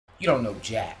You don't know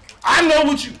jack. I know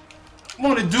what you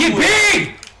want to do. Get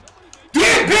big!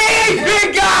 Get big,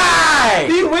 big guy!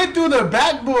 He went through the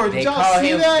backboard. Did y'all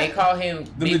see that? They call him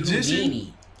the Big magician.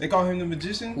 Houdini. They call him the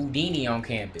magician. Houdini on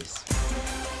campus.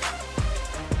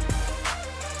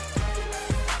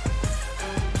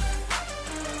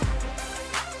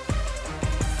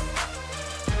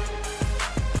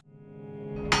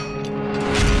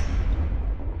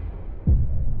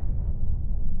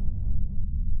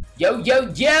 Yo,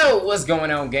 yo, yo! What's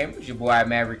going on, gamers? Your boy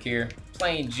mav-rik here,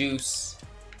 playing Juice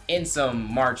in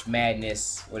some March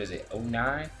Madness. What is it?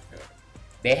 09?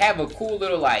 They have a cool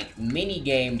little like mini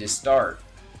game to start.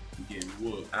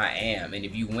 I am, and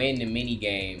if you win the mini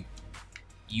game,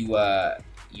 you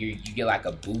get like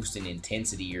a boost in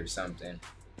intensity or something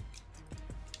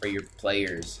for your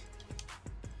players.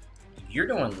 You're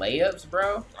doing layups,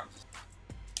 bro.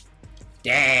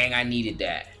 Dang, I needed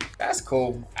that. That's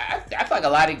cool. I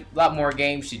feel like a lot more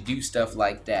games should do stuff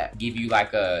like that. Give you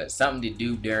like something to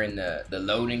do during the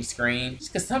loading screen.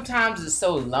 Just because sometimes it's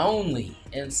so lonely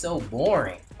and so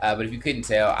boring. But if you couldn't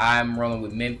tell, I'm rolling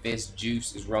with Memphis.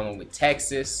 Juice is rolling with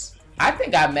Texas. I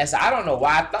think I messed up. I don't know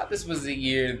why. I thought this was the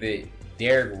year that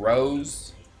Derrick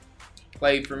Rose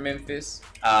played for Memphis.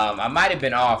 I might have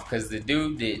been off because the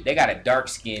dude they got a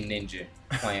dark-skinned ninja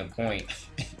playing point.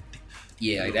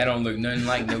 Yeah, like that don't look nothing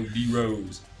like no D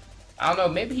Rose. I don't know,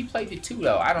 maybe he played the 2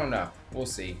 though. I don't know. We'll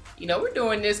see. You know, we're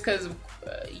doing this because,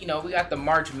 you know, we got the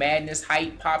March Madness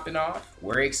hype popping off.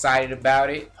 We're excited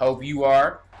about it. Hope you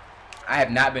are. I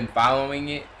have not been following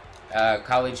it,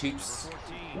 college hoops,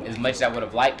 as much as I would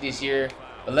have liked this year.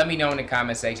 But let me know in the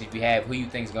comment section if you have who you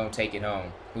think's going to take it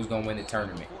home. Who's going to win the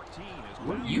tournament.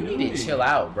 You need to chill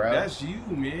out, bro. That's you,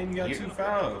 man. You got 2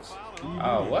 fouls.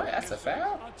 Oh, what? That's a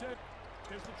foul?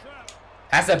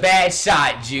 That's a bad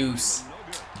shot, Juice.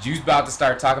 Juice about to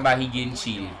start talking about he getting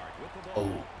cheated.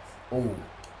 Oh, oh,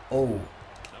 oh.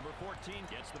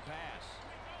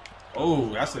 Oh,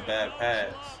 that's a bad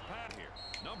pass.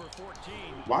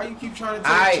 Why you keep trying to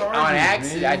take charges, on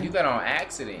accident, man? I do that on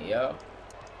accident, yo.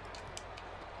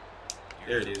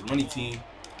 There it is, money team.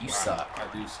 You suck.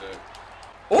 I do suck.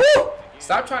 Oh!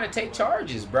 Stop trying to take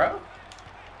charges, bro.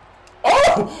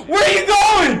 Oh! Where are you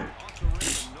going?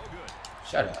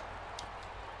 Shut up.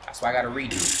 That's why I gotta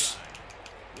redo.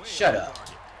 Shut up.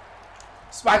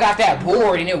 That's why I got that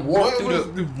board and it warped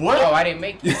through the... What? Oh, I didn't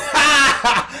make it.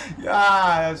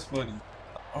 Yeah, that's funny.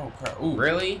 Oh, crap. Ooh.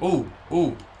 Really? Ooh,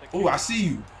 ooh, ooh, I see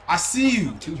you. I see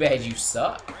you. Too bad you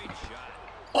suck.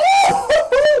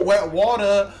 Oh, wet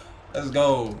water. Let's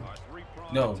go.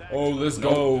 No. Oh, let's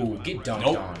go. Get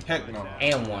dunked on. Heck no.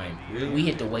 And one. Really? We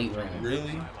hit the weight room.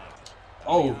 Really?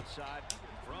 Oh.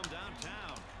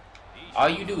 All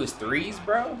you do is threes,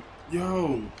 bro?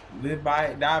 Yo, live by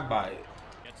it, die by it.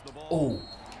 Oh.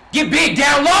 Get big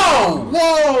down low!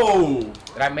 Whoa!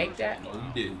 Did I make that? No,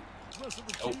 you didn't.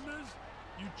 Oh.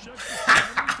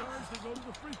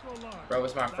 Bro,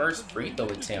 it's my first free throw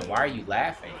attempt. Why are you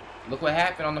laughing? Look what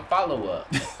happened on the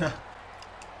follow-up. Let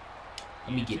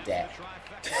me get that.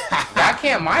 Why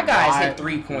can't my guys hit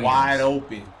 3-pointers? Wide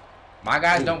open. My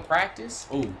guys don't practice?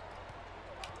 Ooh.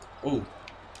 Ooh.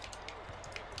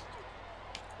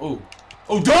 Ooh.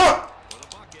 Oh, dunk!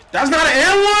 That's not an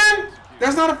and one?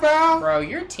 That's not a foul? Bro,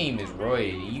 your team is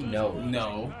roided. You know it.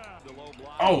 No.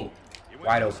 Oh.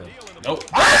 Wide open. Nope.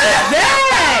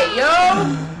 Hey,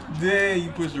 yo! There, you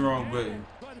pushed the wrong button.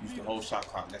 Use the whole shot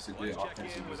clock. That's a good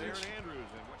offensive position.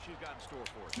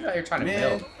 You out here trying to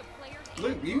build.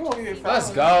 Look, you over here.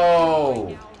 Let's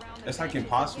go. It's like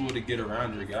impossible to get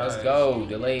around your guys. Let's go.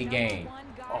 Delayed game.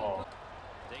 Oh.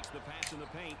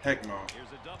 Heck no.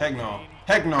 Heck no.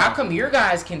 Heck no. How come your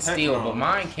guys can steal, but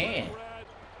mine can't?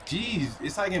 Jeez,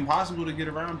 it's like impossible to get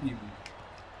around people.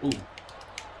 Ooh.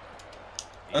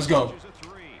 Let's go.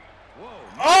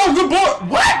 Oh, good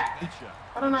board. What?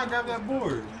 How did I grab that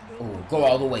board? Ooh, go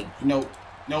all the way. Nope.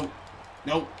 Nope.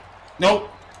 Nope. Nope.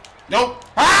 Nope.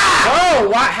 Ah! Oh,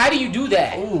 why? How do you do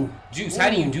that? Ooh. Juice, how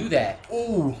do you do that?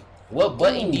 Ooh. What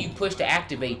button do you push to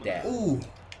activate that? Ooh.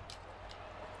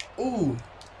 Ooh.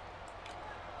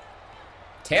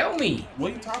 Tell me.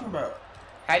 What are you talking about?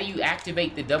 How do you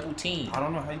activate the double team? I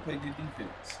don't know how you play good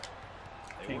defense.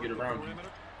 Can't get around you.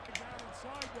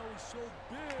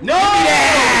 No! Look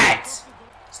at that!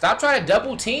 Stop trying to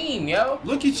double team, yo.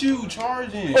 Look at you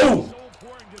charging. Oh!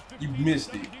 You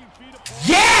missed it.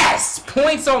 Yes!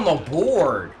 Points on the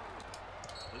board.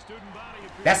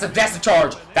 That's a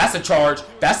charge. That's a charge.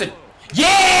 That's a...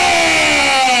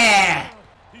 Yeah!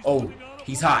 Oh,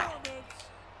 he's hot.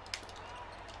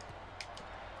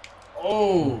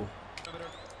 Oh.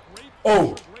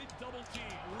 Oh.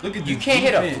 Look at you can't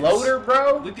hit a floater,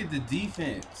 bro. Look at the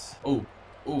defense. Oh,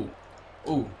 oh,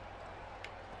 oh,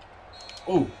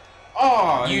 oh.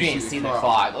 Oh, you didn't see the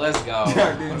clock. Let's go.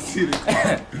 I didn't see the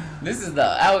clock.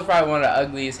 That was probably one of the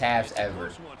ugliest halves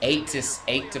ever. 8 to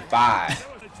 5.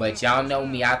 But y'all know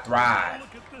me, I thrive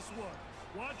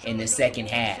in the second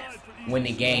half when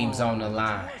the game's on the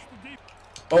line.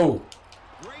 Oh,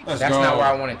 that's not where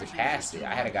I wanted to pass it.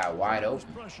 I had a guy wide open.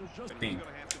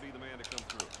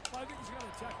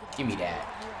 Give me that.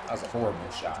 That was a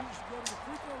horrible shot.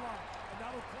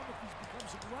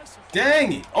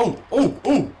 Dang it! Oh, oh,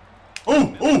 oh,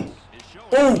 oh, oh,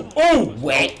 oh, oh!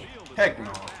 Wet. Heck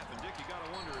no.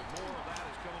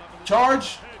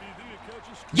 Charge.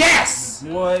 Yes!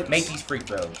 What? Make these free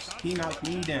throws. He knocked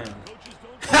me down.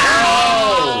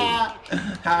 Oh!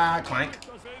 Ha! Clank.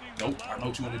 Nope. I know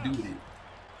what you want to do with it.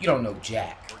 You don't know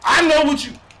Jack. I know what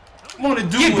you want to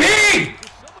do. Get big!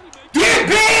 Get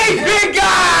big, big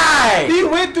guy! He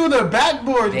went through the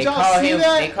backboard. Did y'all see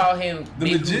that? They call him the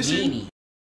magician. Houdini.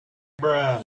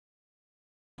 Bruh.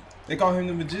 They call him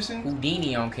the magician?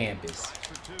 Houdini on campus.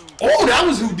 Oh, that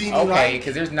was Houdini. Okay,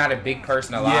 because there's not a big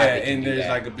person alive. Yeah, and there's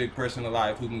like a big person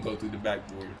alive who can go through the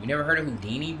backboard. You never heard of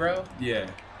Houdini, bro? Yeah.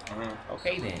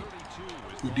 Okay then.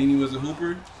 Houdini was a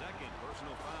hooper?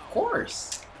 Of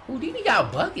course. Houdini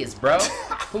got buckets, bro.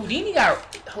 Houdini got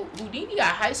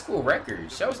high school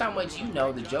records. Shows how much you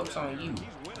know. The joke's on you.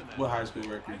 What high school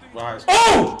record? What high school?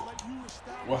 Oh!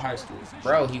 What high school?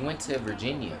 Bro, he went to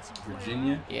Virginia.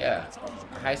 Virginia? Yeah.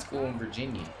 High school in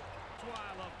Virginia.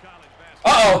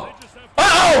 Uh-oh!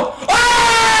 Uh-oh!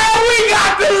 Oh! We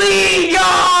got the lead,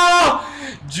 y'all!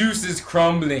 Juice is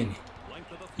crumbling.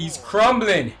 He's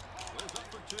crumbling.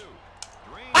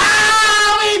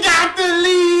 Oh! We got the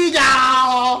lead,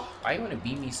 y'all! Why you want to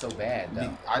beat me so bad,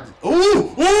 though?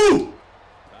 Ooh! Ooh!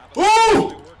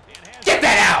 Ooh! Get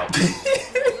that out!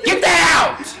 Get that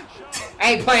out!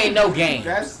 I ain't playing no game.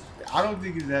 I don't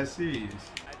think it's that serious.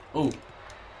 Ooh.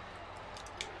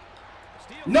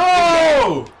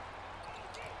 No!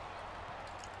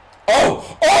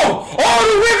 Oh! Oh! Oh!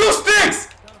 The wiggle sticks!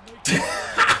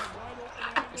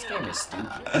 This game is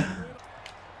stupid.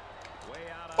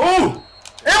 Ooh!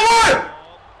 And what?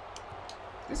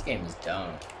 This game is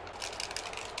dumb.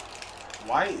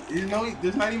 Why? You know,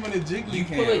 there's not even a jiggly You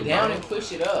cam. pull it down bro. and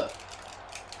push it up.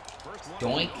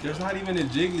 Doink. There's not even a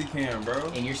jiggly cam, bro.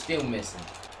 And you're still missing.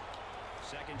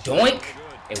 Doink.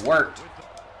 It worked.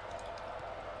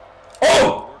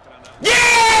 Oh!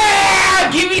 Yeah!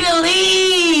 Give me the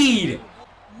lead!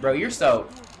 Bro, you're so...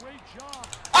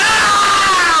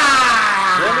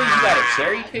 Ah! Really? You got a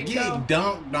cherry pick, Get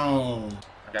dunked on.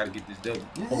 I gotta get this W.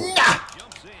 Oh.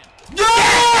 Yeah!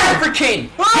 African!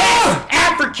 Yes!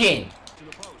 African!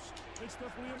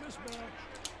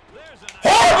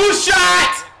 Horrible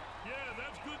shot!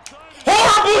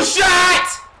 Horrible shot!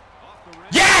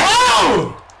 Yes!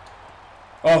 Oh!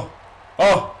 Oh!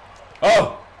 Oh!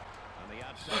 Oh!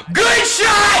 Good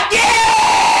shot!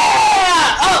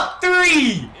 Yeah! Up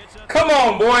 3! Come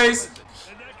on, boys.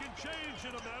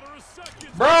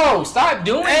 Bro, stop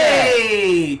doing that.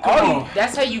 Hey! Come on.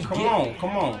 That's how you come get. on,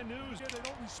 come on.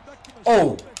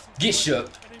 Oh, get shook.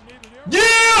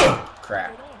 Yeah!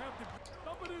 Crap.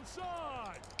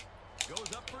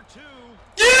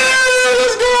 Yeah!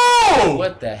 Let's go!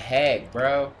 What the heck,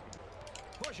 bro?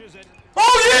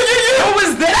 Oh, yeah! What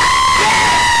was that?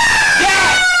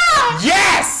 Yes!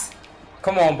 Yes!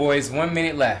 Come on, boys. 1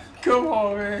 minute left. Come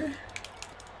on, man.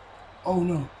 Oh,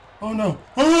 no. Oh, no.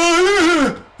 No!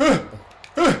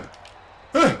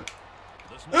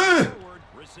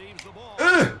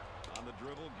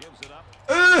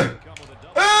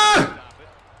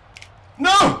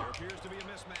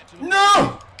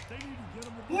 No!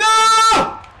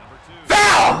 No!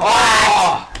 Foul!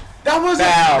 Oh! That was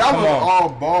all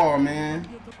ball, man.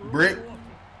 Brick.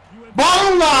 Ball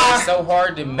don't lie. It's so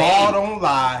hard to make. Ball don't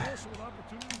lie.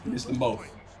 Missed them both.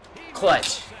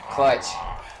 Clutch. Clutch.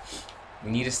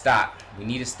 We need to stop. We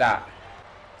need to stop.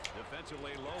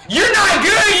 You're not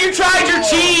good! You tried your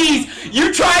cheese!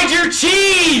 You tried your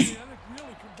cheese!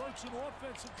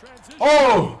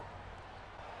 Oh!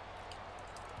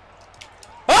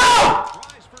 Oh!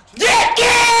 Yeah!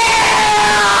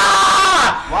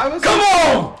 Come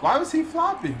on! Why was he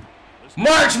flopping?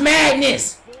 March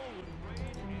Madness!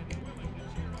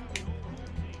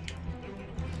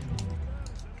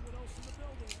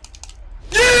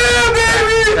 Yeah,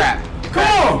 baby! Crap.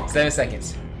 Come on! 7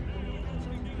 seconds.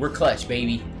 We're clutch,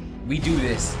 baby. We do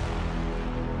this.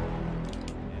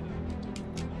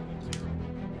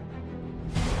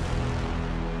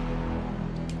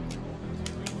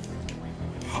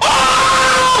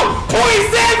 Oh!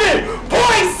 .7!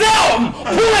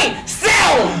 .7!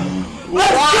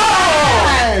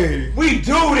 We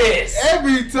do this.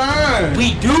 Every time.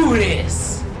 We do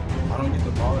this. I don't get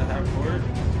the ball at half court.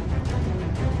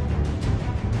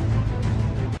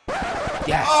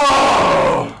 Yes.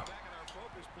 Oh!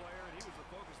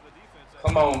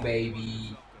 Come on,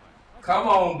 baby. Come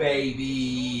on,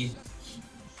 baby.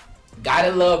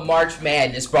 Gotta love March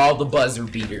Madness for all the buzzer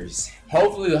beaters.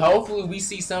 Hopefully we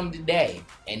see some today.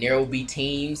 And there will be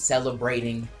teams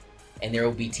celebrating. And there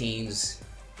will be teams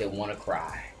that want to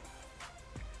cry.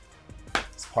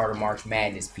 It's part of March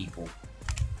Madness, people.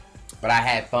 But I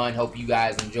had fun. Hope you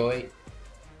guys enjoyed. You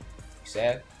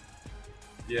sad?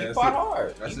 Yeah, you fought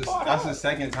hard. That's the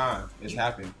second time it's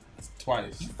happened.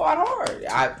 Twice. You fought hard.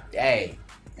 Hey,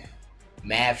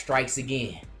 Mav strikes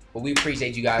again. But we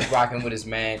appreciate you guys rocking with us,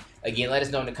 man. Again, let us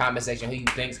know in the comment section who you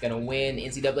think's gonna win the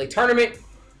NCAA tournament.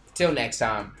 Till next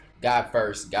time, God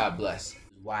first, God bless.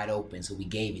 Wide open, so we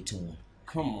gave it to him.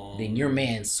 Come on. Then your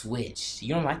man switched.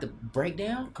 You don't like the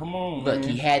breakdown? Come on, Look, man.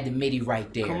 he had the midi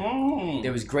right there. Come on.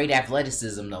 There was great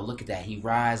athleticism, though. Look at that. He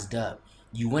rised up.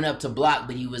 You went up to block,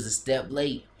 but he was a step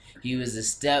late. He was a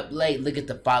step late. Look at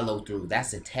the follow through.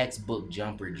 That's a textbook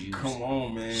jumper, Juice. Come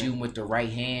on, man. Shooting with the right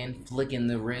hand, flicking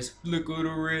the wrist, flick of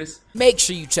the wrist. Make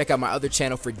sure you check out my other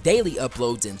channel for daily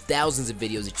uploads and thousands of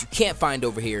videos that you can't find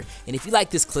over here. And if you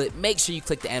like this clip, make sure you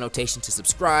click the annotation to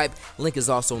subscribe. Link is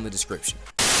also in the description.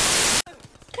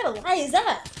 What kind of lie is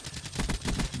that?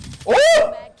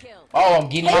 Oh! Oh, I'm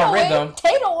getting my rhythm.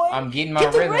 Tato, I'm getting my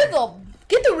rhythm.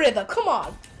 Get the rhythm. Come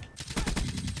on.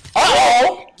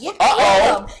 Uh-oh! Get the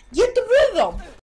rhythm. Get the rhythm.